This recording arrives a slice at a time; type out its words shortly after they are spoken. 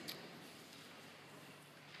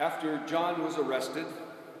After John was arrested,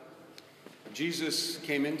 Jesus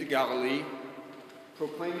came into Galilee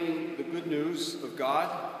proclaiming the good news of God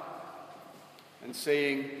and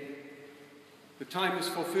saying, "The time is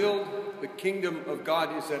fulfilled, the kingdom of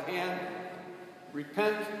God is at hand.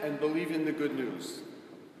 Repent and believe in the good news."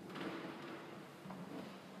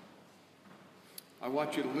 I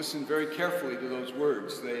want you to listen very carefully to those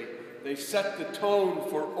words. They set the tone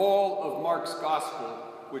for all of Mark's gospel,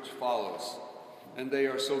 which follows. And they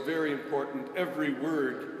are so very important. Every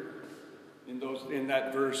word in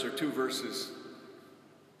that verse or two verses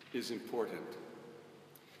is important.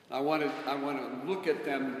 I want to look at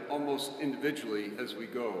them almost individually as we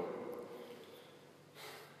go.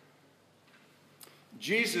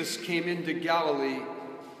 Jesus came into Galilee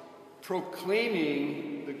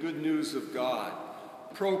proclaiming the good news of God.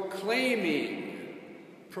 Proclaiming.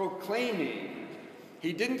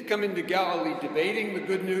 He didn't come into Galilee debating the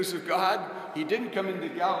good news of God. He didn't come into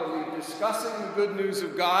Galilee discussing the good news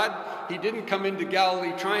of God. He didn't come into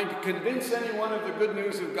Galilee trying to convince anyone of the good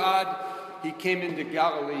news of God. He came into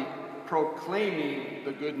Galilee proclaiming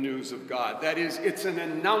the good news of God. That is, it's an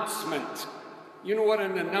announcement. You know what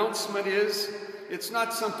an announcement is? It's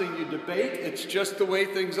not something you debate. It's just the way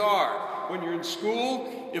things are. When you're in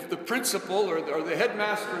school, if the principal or the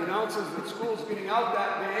headmaster announces that school's getting out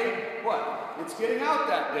that day, what? It's getting out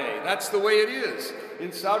that day. That's the way it is.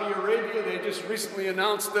 In Saudi Arabia, they just recently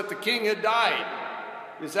announced that the king had died.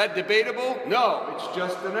 Is that debatable? No, it's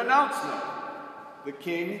just an announcement. The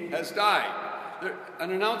king has died.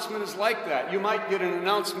 An announcement is like that. You might get an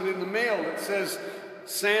announcement in the mail that says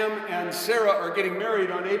Sam and Sarah are getting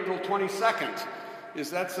married on April 22nd. Is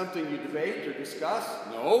that something you debate or discuss?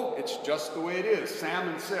 No, it's just the way it is. Sam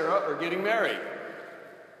and Sarah are getting married.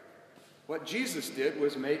 What Jesus did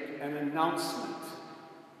was make an announcement.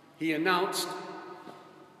 He announced,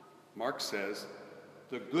 Mark says,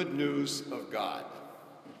 the good news of God.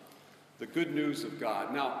 The good news of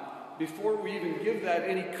God. Now, before we even give that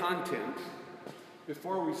any content,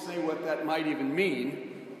 before we say what that might even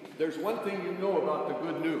mean, there's one thing you know about the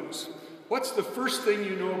good news. What's the first thing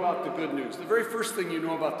you know about the good news? The very first thing you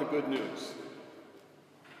know about the good news.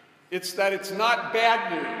 It's that it's not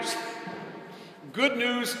bad news. Good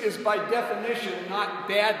news is by definition not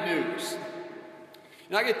bad news.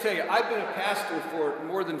 And I got to tell you, I've been a pastor for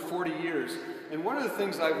more than 40 years, and one of the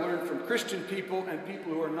things I've learned from Christian people and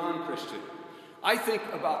people who are non-Christian, I think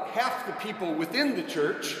about half the people within the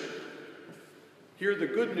church hear the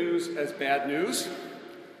good news as bad news,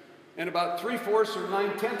 and about 3/4 or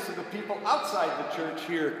 9/10 of the people outside the church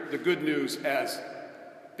hear the good news as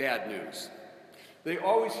bad news. They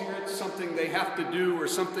always hear it's something they have to do or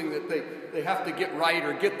something that they have to get right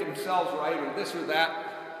or get themselves right or this or that.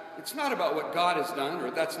 It's not about what God has done,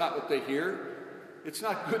 or that's not what they hear. It's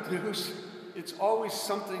not good news. It's always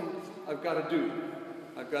something I've got to do.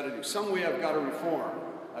 I've got to do. Some way I've got to reform.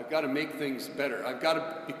 I've got to make things better. I've got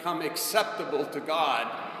to become acceptable to God,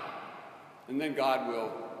 and then God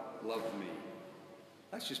will love me.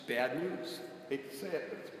 That's just bad news. I hate to say it,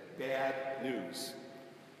 but it's bad news.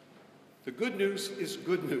 The good news is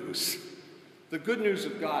good news. The good news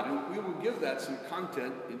of God, and we will give that some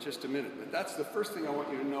content in just a minute, but that's the first thing I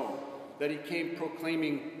want you to know, that he came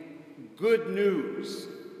proclaiming good news.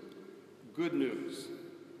 Good news.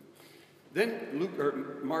 Then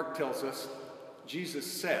Mark tells us, Jesus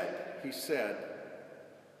said, he said,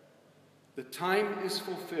 "The time is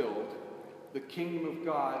fulfilled, the kingdom of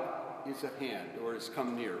God is at hand," or has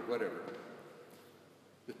come near, whatever.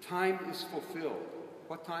 The time is fulfilled.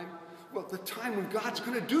 What time? Well, the time when God's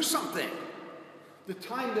going to do something. The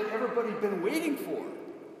time that everybody's been waiting for.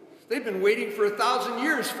 They've been waiting for 1,000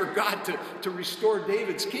 years for God to restore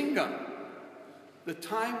David's kingdom. The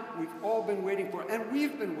time we've all been waiting for, and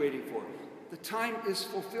we've been waiting for. The time is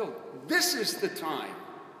fulfilled. This is the time.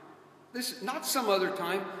 This, not some other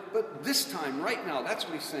time, but this time, right now. That's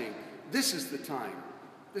what he's saying. This is the time.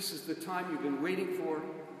 This is the time you've been waiting for.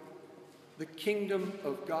 The kingdom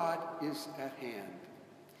of God is at hand.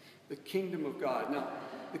 The kingdom of God. Now,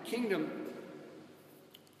 the kingdom,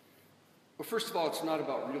 well, first of all, it's not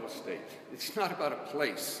about real estate. It's not about a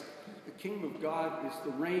place. The kingdom of God is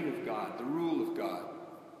the reign of God, the rule of God.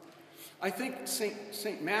 I think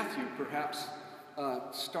St. Matthew perhaps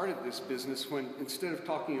started this business when, instead of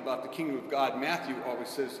talking about the kingdom of God, Matthew always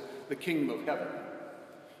says the kingdom of heaven.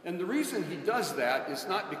 And the reason he does that is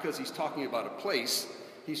not because he's talking about a place.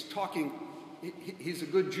 He's a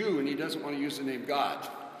good Jew and he doesn't want to use the name God.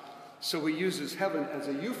 So he uses heaven as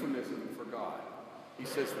a euphemism for God. He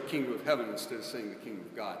says the kingdom of heaven instead of saying the kingdom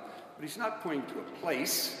of God. But he's not pointing to a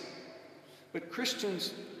place. But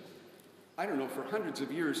Christians, I don't know, for hundreds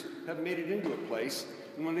of years, have made it into a place.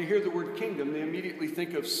 And when they hear the word kingdom, they immediately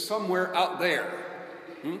think of somewhere out there.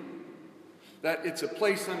 That it's a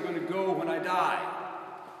place I'm going to go when I die.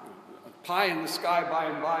 A pie in the sky by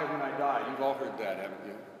and by when I die. You've all heard that, haven't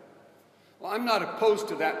you? Well, I'm not opposed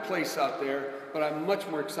to that place out there, but I'm much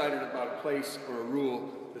more excited about a place or a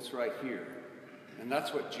rule that's right here. And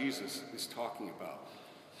that's what Jesus is talking about.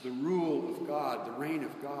 The rule of God, the reign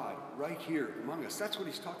of God, right here among us. That's what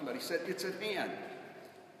he's talking about. He said, it's at hand.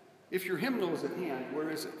 If your hymnal is at hand, where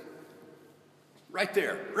is it? Right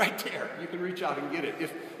there, right there. You can reach out and get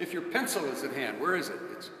it. If your pencil is at hand, where is it?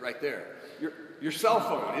 It's right there. Your cell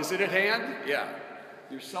phone, is it at hand? Yeah.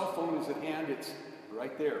 Your cell phone is at hand, it's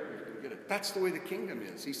right there. You can get it. That's the way the kingdom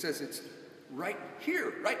is. He says it's right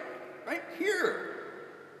here, right here.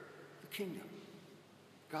 The kingdom.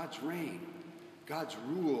 God's reign, God's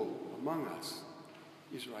rule among us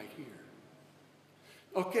is right here.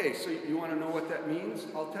 Okay, so you want to know what that means?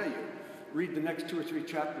 I'll tell you. Read the next 2 or 3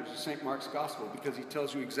 chapters of St. Mark's Gospel because he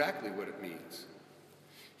tells you exactly what it means.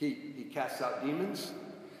 He casts out demons.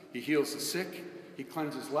 He heals the sick. He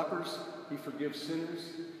cleanses lepers. He forgives sinners.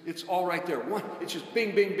 It's all right there. It's just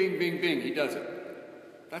bing, bing, bing, bing, bing. He does it.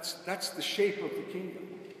 That's the shape of the kingdom.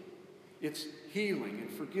 It's healing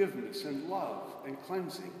and forgiveness and love and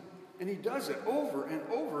cleansing. And he does it over and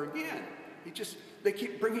over again. They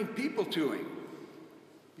keep bringing people to him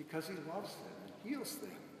because he loves them and heals them.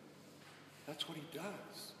 That's what he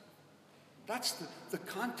does. That's the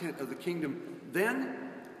content of the kingdom then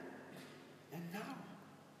and now.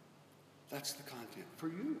 That's the content for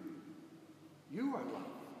you. You are loved.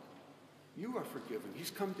 You are forgiven. He's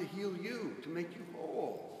come to heal you, to make you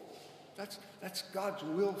whole. That's God's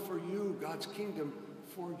will for you, God's kingdom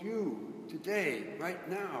for you today, right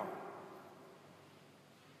now.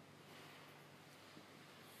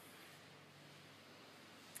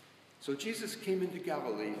 So Jesus came into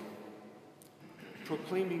Galilee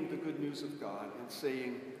proclaiming the good news of God and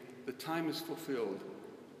saying, the time is fulfilled,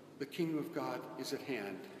 the kingdom of God is at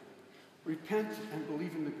hand. Repent and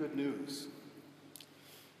believe in the good news.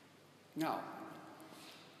 Now,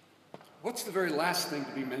 what's the very last thing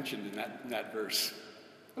to be mentioned in that verse?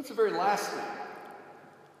 What's the very last thing?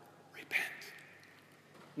 Repent.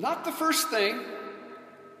 Not the first thing,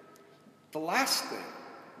 the last thing.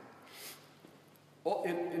 Well,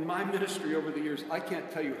 in my ministry over the years, I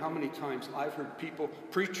can't tell you how many times I've heard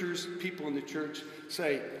preachers, people in the church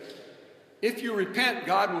say, if you repent,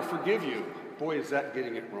 God will forgive you. Boy, is that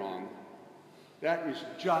getting it wrong. That is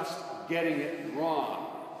just getting it wrong.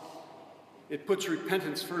 It puts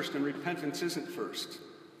repentance first, and repentance isn't first.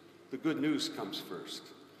 The good news comes first.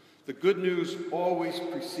 The good news always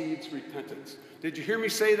precedes repentance. Did you hear me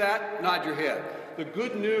say that? Nod your head. The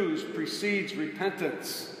good news precedes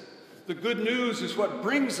repentance. The good news is what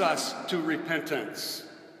brings us to repentance.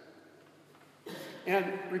 And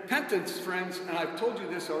repentance, friends, and I've told you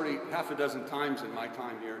this already half a dozen times in my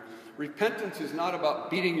time here, repentance is not about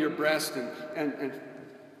beating your breast and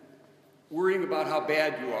worrying about how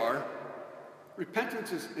bad you are.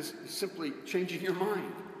 Repentance is simply changing your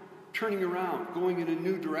mind, turning around, going in a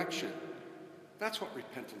new direction. That's what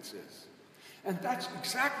repentance is. And that's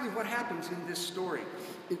exactly what happens in this story.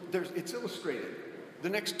 It's illustrated. The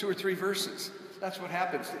next 2 or 3 verses, that's what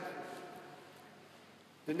happens.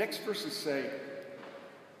 The next verses say,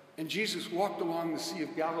 and Jesus walked along the Sea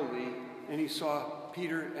of Galilee, and he saw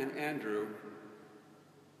Peter and Andrew.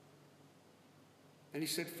 And he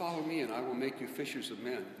said, follow me, and I will make you fishers of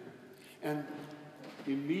men. And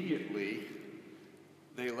immediately,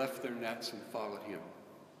 they left their nets and followed him.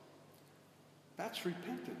 That's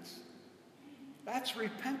repentance. That's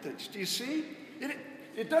repentance. Do you see?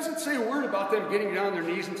 It doesn't say a word about them getting down on their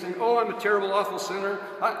knees and saying, oh, I'm a terrible, awful sinner.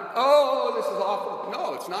 Oh, this is awful.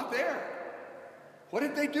 No, it's not there. What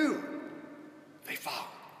did they do? They followed.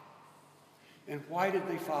 And why did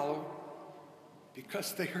they follow?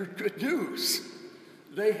 Because they heard good news.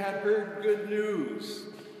 They had heard good news.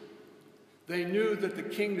 They knew that the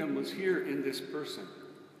kingdom was here in this person,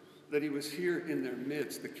 that he was here in their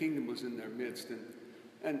midst. The kingdom was in their midst.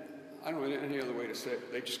 And I don't know any other way to say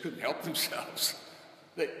it. They just couldn't help themselves.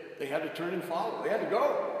 They had to turn and follow. They had to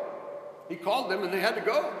go. He called them and they had to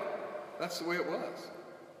go. That's the way it was.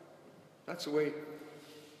 That's the way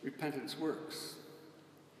repentance works.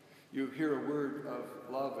 You hear a word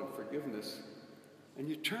of love and forgiveness and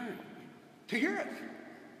you turn to hear it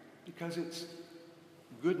because it's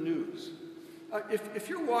good news. If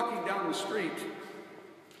you're walking down the street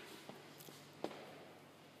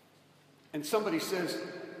and somebody says,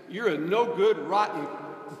 you're a no-good, rotten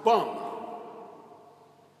bum,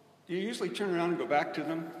 do you usually turn around and go back to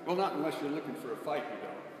them? Well, not unless you're looking for a fight, you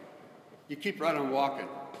don't. you keep right on walking.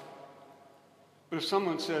 But if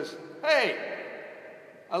someone says, hey,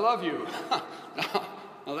 I love you,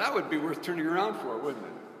 now that would be worth turning around for, wouldn't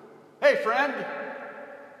it? Hey, friend,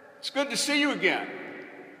 it's good to see you again.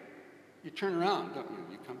 You turn around, don't you?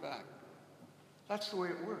 You come back. That's the way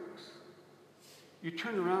it works. You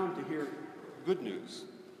turn around to hear good news.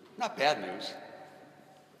 Not bad news,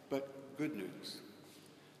 but good news.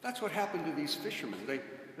 That's what happened to these fishermen.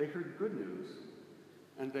 They heard good news,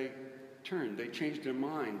 and they turned. They changed their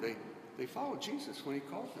mind. They followed Jesus when he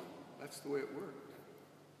called them. That's the way it worked.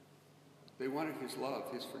 They wanted his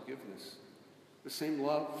love, his forgiveness. The same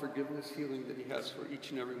love, forgiveness, healing that he has for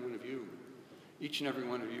each and every one of you. Each and every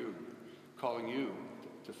one of you, calling you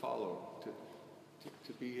to follow,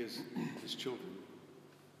 to be his children.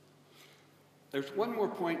 There's one more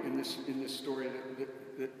point in this story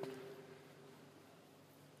that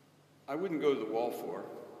I wouldn't go to the wall for.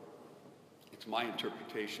 It's my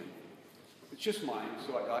interpretation. It's just mine,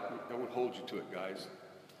 so I won't hold you to it, guys.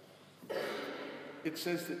 It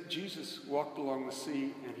says that Jesus walked along the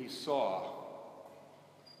sea and he saw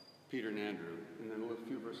Peter and Andrew. And then a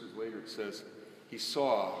few verses later it says he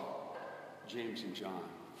saw James and John.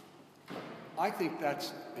 I think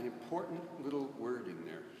that's an important little word in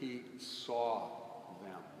there. He saw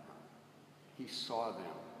them. He saw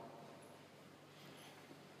them.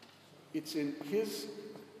 It's in his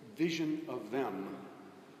vision of them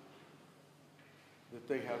that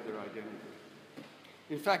they have their identity.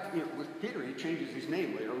 In fact, with Peter, he changes his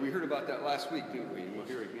name later. We heard about that last week, didn't we? And we'll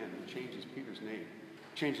hear it again. He changes Peter's name.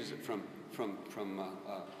 Changes it from Simon.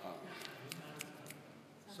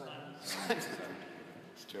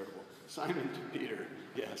 It's terrible. Simon to Peter,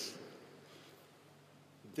 yes.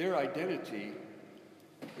 Their identity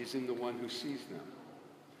is in the one who sees them.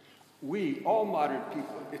 We, all modern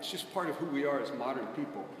people, it's just part of who we are as modern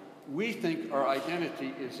people. We think our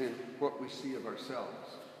identity is in what we see of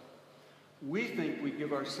ourselves. We think we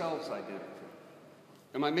give ourselves identity.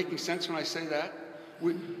 Am I making sense when I say that?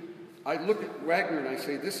 I look at Wagner and I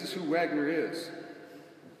say, this is who Wagner is.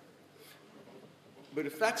 But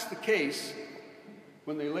if that's the case,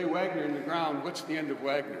 when they lay Wagner in the ground, what's the end of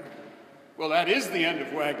Wagner? Well, that is the end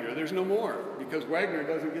of Wagner. There's no more, because Wagner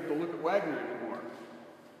doesn't get to look at Wagner anymore.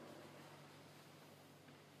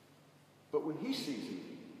 But when he sees me,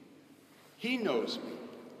 he knows me,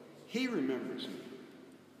 he remembers me.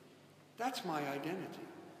 That's my identity.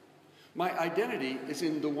 My identity is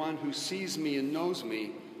in the one who sees me and knows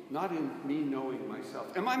me, not in me knowing myself.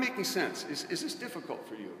 Am I making sense? Is this difficult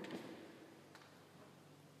for you?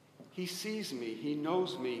 He sees me, he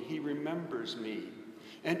knows me, he remembers me.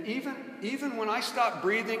 And even when I stop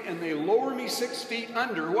breathing and they lower me 6 feet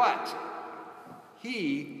under, what?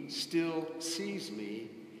 He still sees me,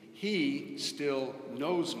 he still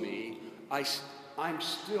knows me. I'm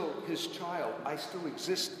still his child. I still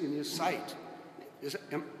exist in his sight.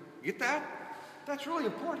 Get that? That's really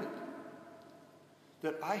important.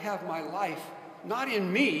 That I have my life not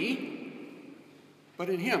in me, but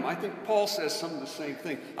in him. I think Paul says some of the same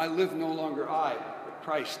thing. I live no longer I, but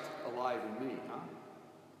Christ alive in me. Huh?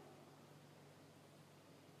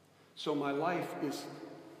 So my life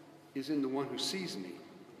is in the one who sees me.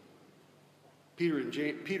 Peter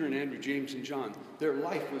and Andrew, James and John, their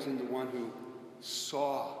life was in the one who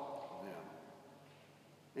saw them.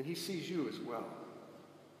 And he sees you as well.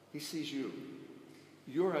 He sees you.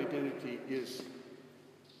 Your identity is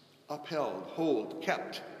upheld,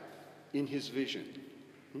 kept in his vision.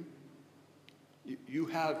 You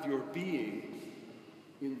have your being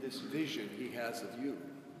in this vision he has of you.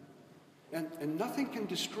 And nothing can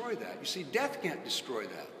destroy that. You see, death can't destroy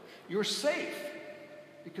that. You're safe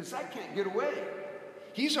because that can't get away.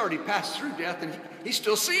 He's already passed through death and he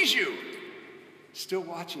still sees you, still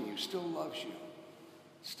watching you, still loves you,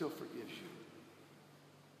 still forgives you.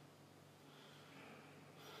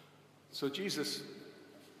 So Jesus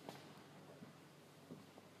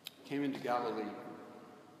came into Galilee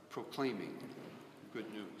proclaiming good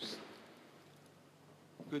news.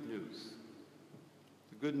 Good news.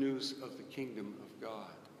 The good news of the kingdom of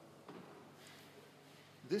God.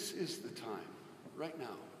 This is the time, right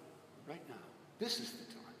now, right now. This is the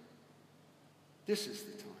time. This is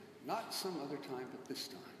the time. Not some other time, but this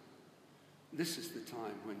time. This is the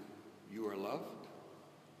time when you are loved,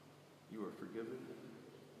 you are forgiven,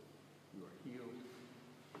 you are healed,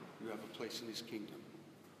 you have a place in his kingdom.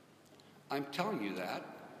 I'm telling you that,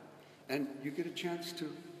 and you get a chance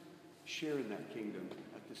to share in that kingdom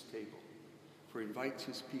at this table, for he invites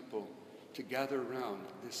his people to gather around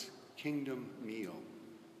this kingdom meal,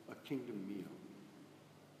 a kingdom meal,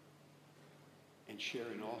 and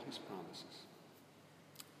share in all his promises.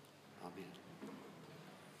 Amen.